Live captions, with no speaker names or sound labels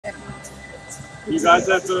You guys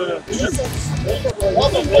have to.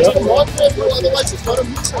 Otherwise, it's gonna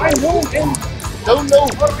mix. I know, man. Don't know.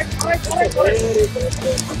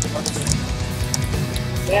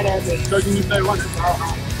 Chojin, you play once.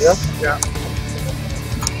 Yeah? Yeah.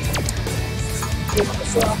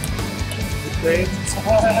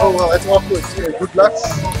 Oh, well, that's awkward. Good luck.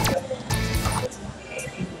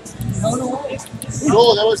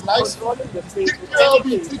 No, that was nice.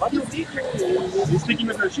 You're speaking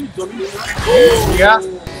with Rashid, Zombie? Yeah.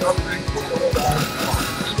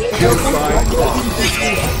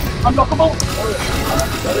 Unlockable?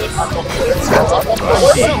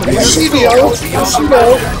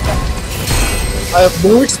 I have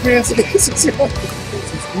no experience against this guy.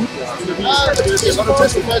 There's not a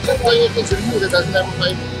test of magic player against you that doesn't have a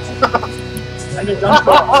play. And you jump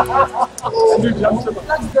over. And you jump over.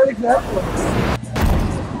 That's very example.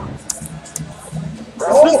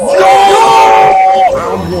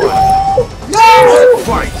 Round one. No!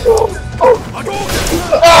 Fight!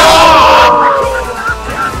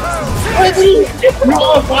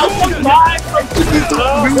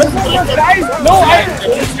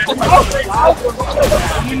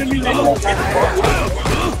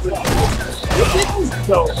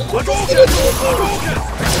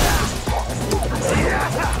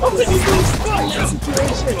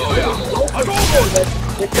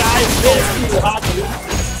 The guy is basically hard to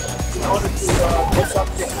in order to get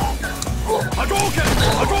something.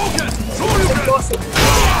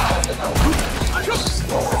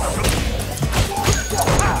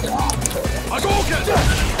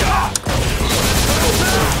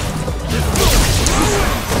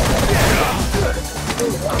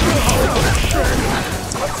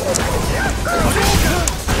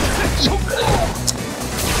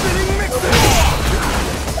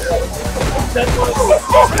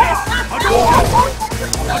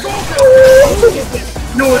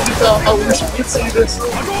 No, I wish you could see this. He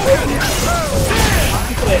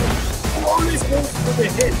always goes for the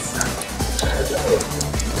hits.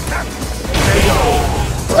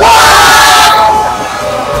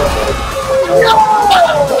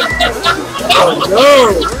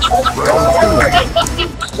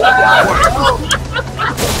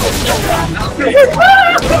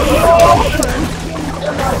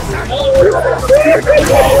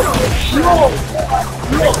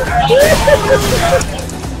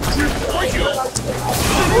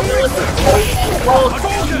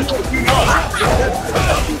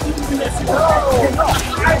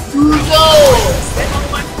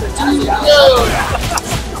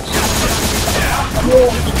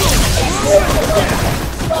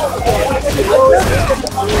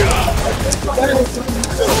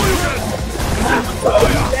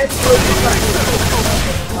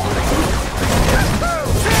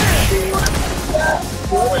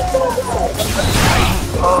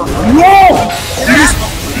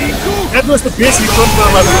 That was the best you come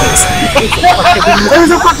from my voice. That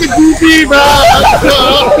was a fucking goofy, man!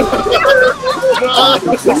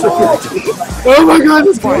 Oh my god,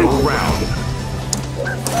 this final round.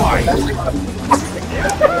 Fight!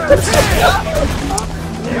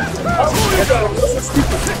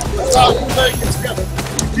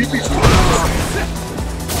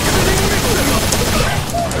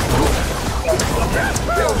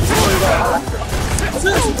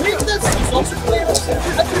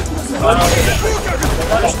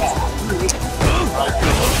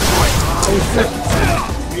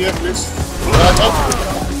 We have this.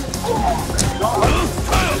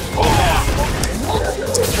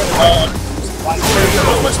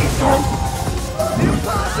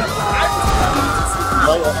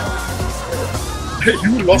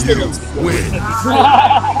 You lost it. Win.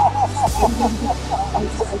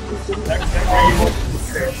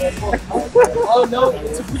 Oh no,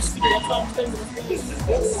 it's a push to get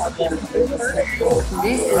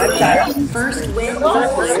This is the first win for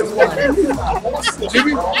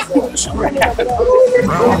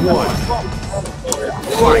round one. Round one.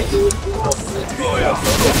 Fight.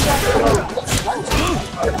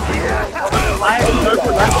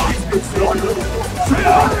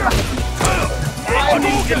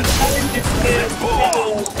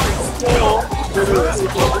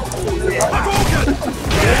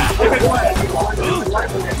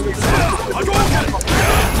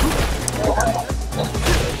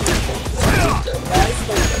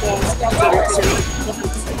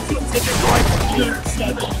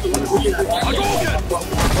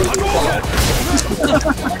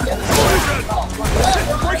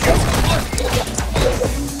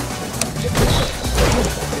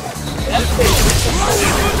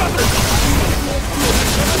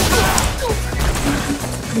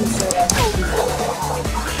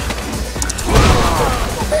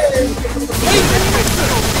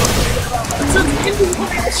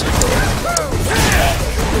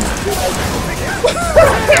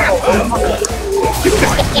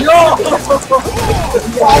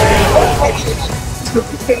 Round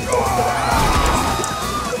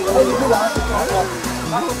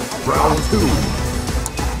 2.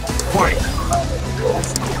 Fight.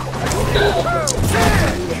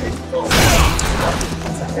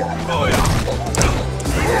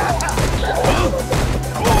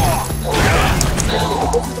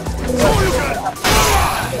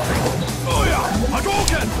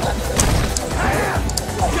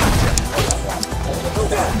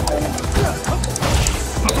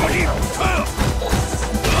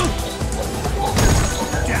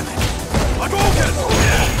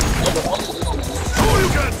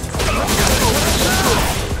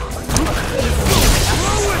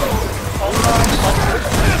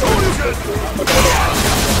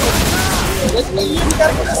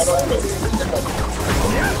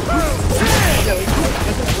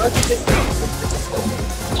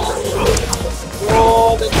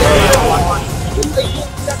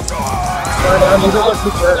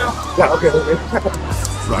 Yeah, okay.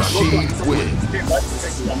 Rashid wins.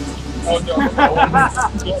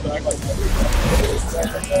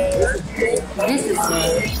 This is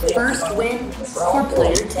the first win for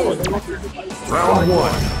player 2. Round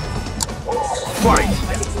 1. Fight.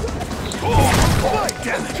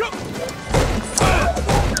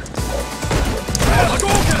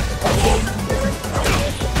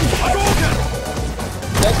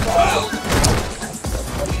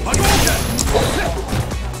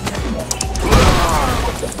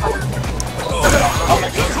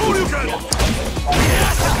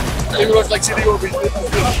 It looks like sitting over here.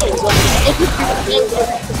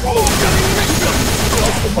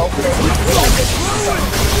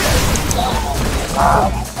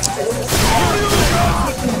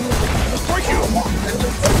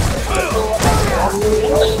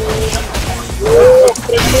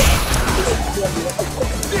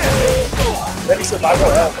 Very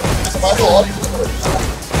survival. Survival.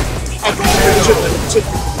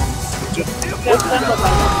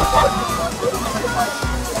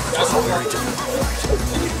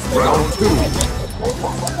 Round 2.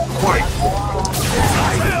 Fight.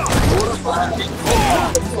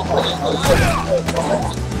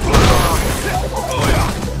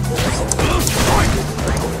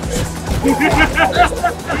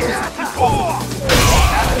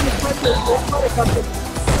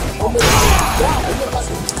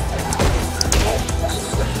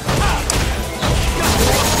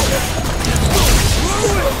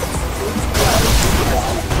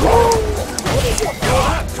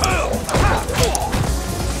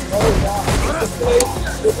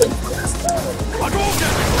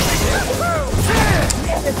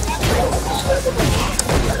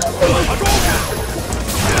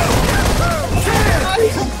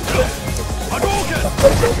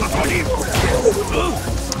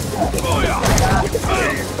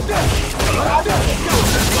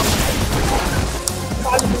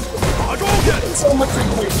 So much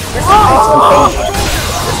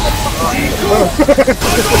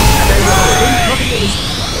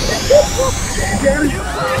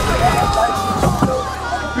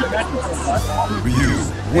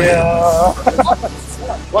You win.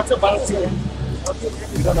 What's about you? You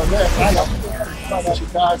don't know that. I know.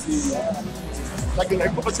 Lagi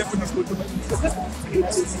lagi po kasi ako niskuto na.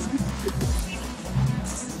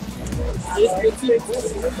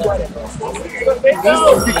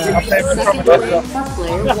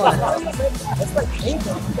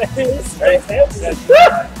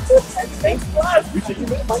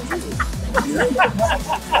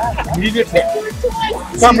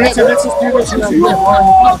 Come, Richard, let's just do this.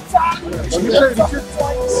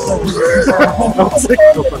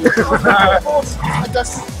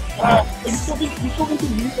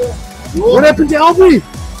 What happened to Albie?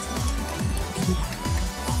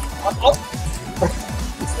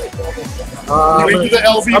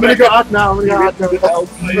 I'm gonna go out now. See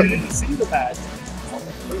the badge.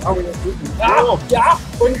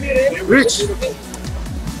 Rich.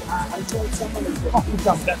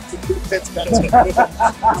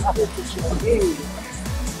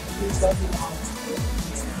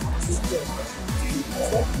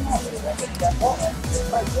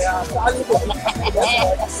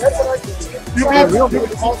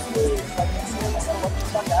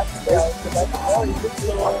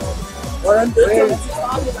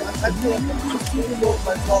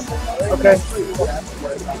 Okay.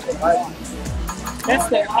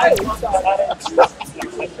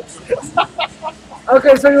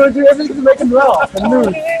 Okay, so you want to do everything to make him well and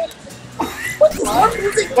move.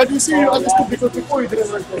 But you see, you understood because before you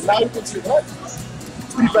didn't understand. Now you can see that.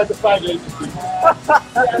 It's pretty bad to find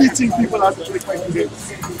teaching people how to play fighting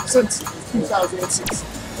games since 2006.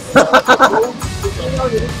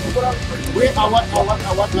 Wait, I want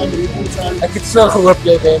I could still whip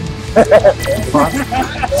you again.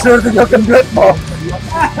 Sure that you can do it more.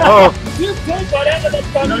 Oh. You take whatever that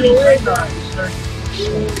comes your way, man.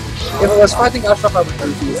 If I was fighting Ashraf, I would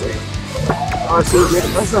refuse it. Oh, so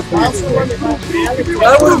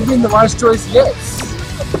that would have been the wise choice, yes.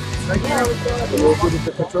 We'll put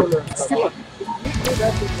the controller and stuff.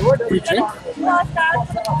 You drink?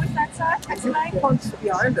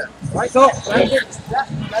 Behind it. Right? So,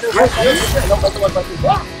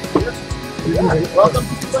 welcome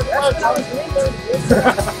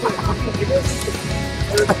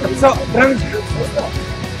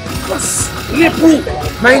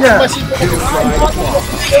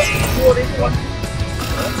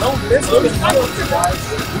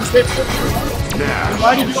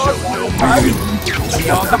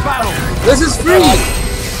This is free!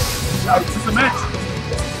 This is a match.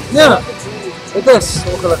 Yeah, it is.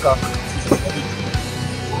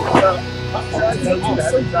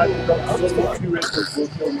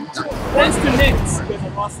 Thanks to Nick.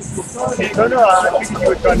 No, I figured you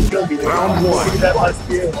were trying to kill me. Round one. That must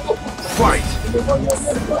be it. Fight!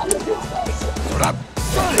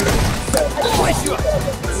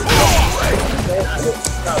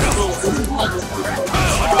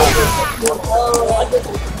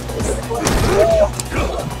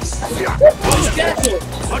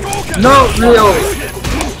 No, real.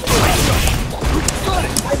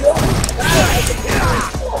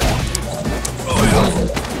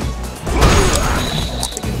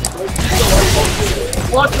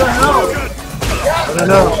 What the hell? I don't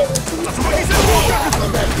know.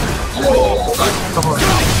 Come on.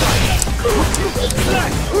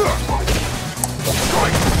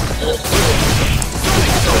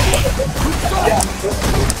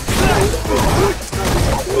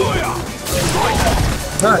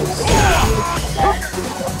 Nice.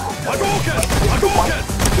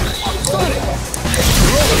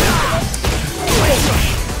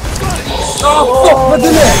 Oh, fuck, what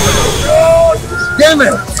did it? Damn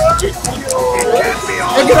it!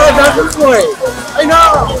 I get all that this way! I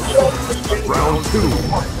know! Round two.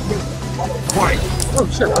 Fight! Oh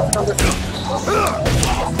shit, I found it.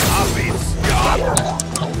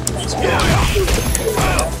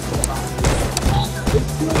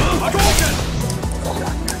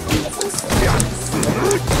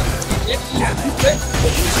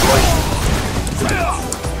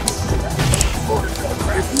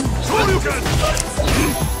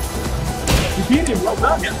 You beat him, well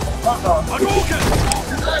done.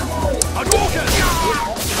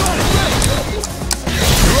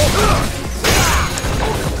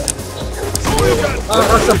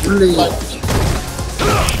 That's a bleed.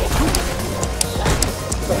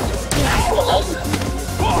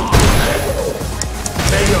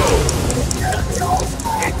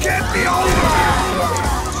 It can't be over!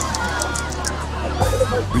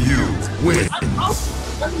 You win!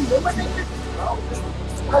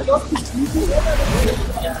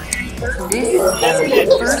 This is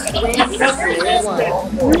the first win for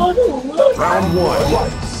Round one.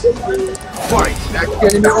 Fight! That's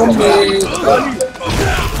getting me on me.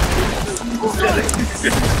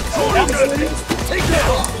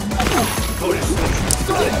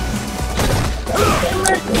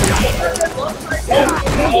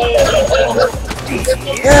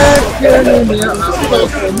 That's getting me on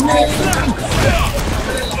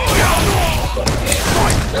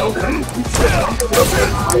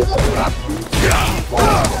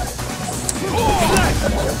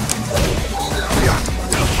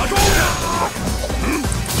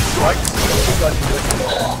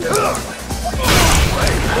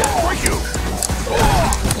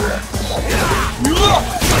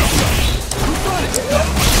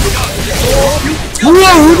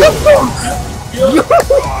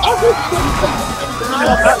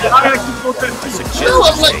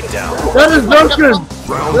That is broken!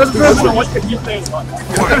 That's broken! What can you say about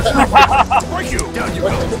Break you! Down you go!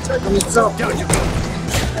 Down you go!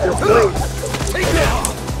 Take that!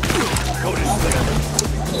 Go to sleep!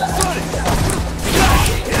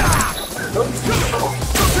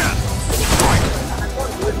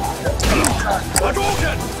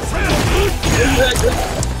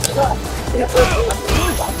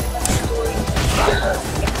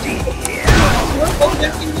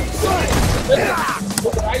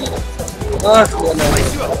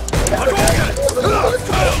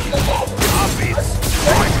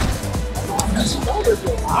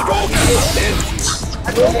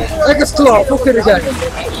 Like a straw, look at it again.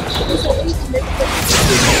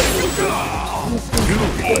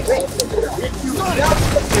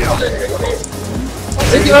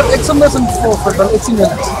 Ik heb extra les in voor van 18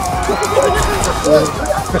 minuten.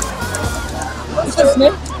 Is that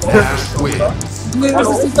Snake? Dash wins. Nee, das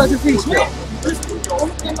ist nicht deine Fisch.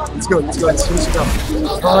 Let's go, let's finish it up.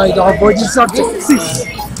 Alright, I'll avoid the subject. This is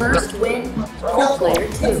first win for player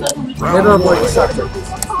 2. Never avoid the subject.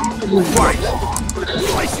 Fight.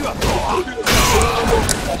 Slice you up.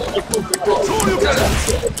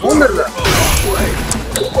 Wonderful.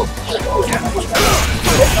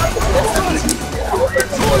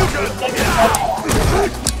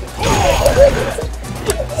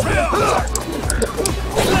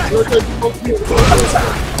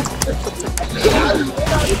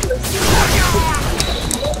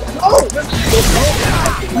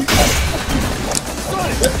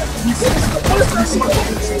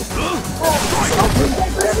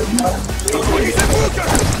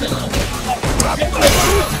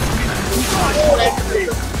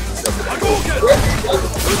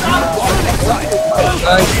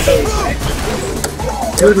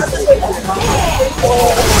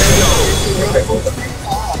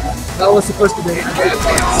 That was supposed to be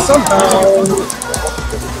somehow.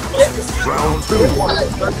 Round 2.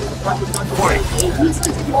 Fight.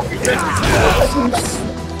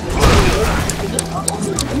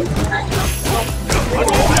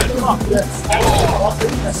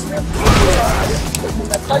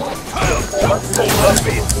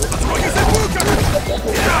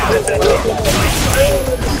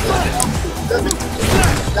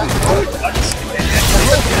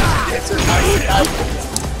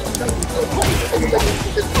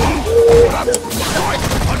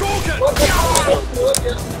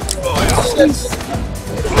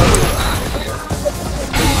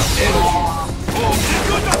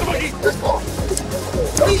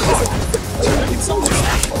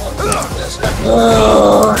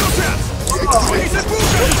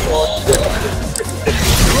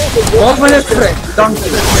 Wat ben je frek? Dank je.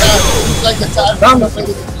 Dank je.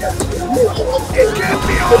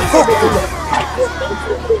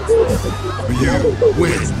 You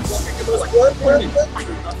win.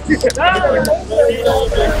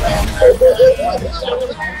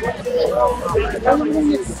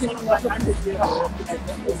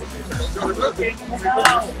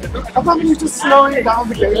 How come you just slowing it down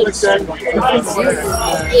the game like that?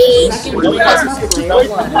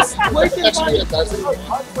 Actually, it doesn't.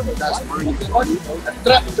 That's really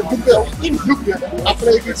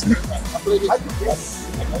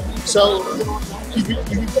So, if you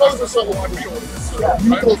throw this on the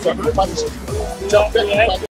neutral,